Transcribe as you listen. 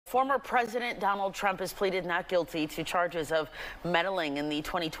Former President Donald Trump has pleaded not guilty to charges of meddling in the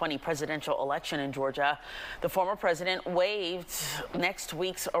 2020 presidential election in Georgia. The former president waived next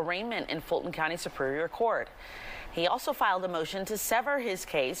week's arraignment in Fulton County Superior Court. He also filed a motion to sever his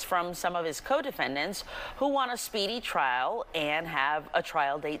case from some of his co-defendants who want a speedy trial and have a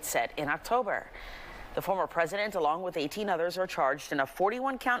trial date set in October. The former president, along with 18 others, are charged in a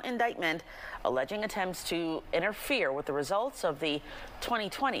 41-count indictment alleging attempts to interfere with the results of the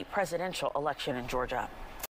 2020 presidential election in Georgia.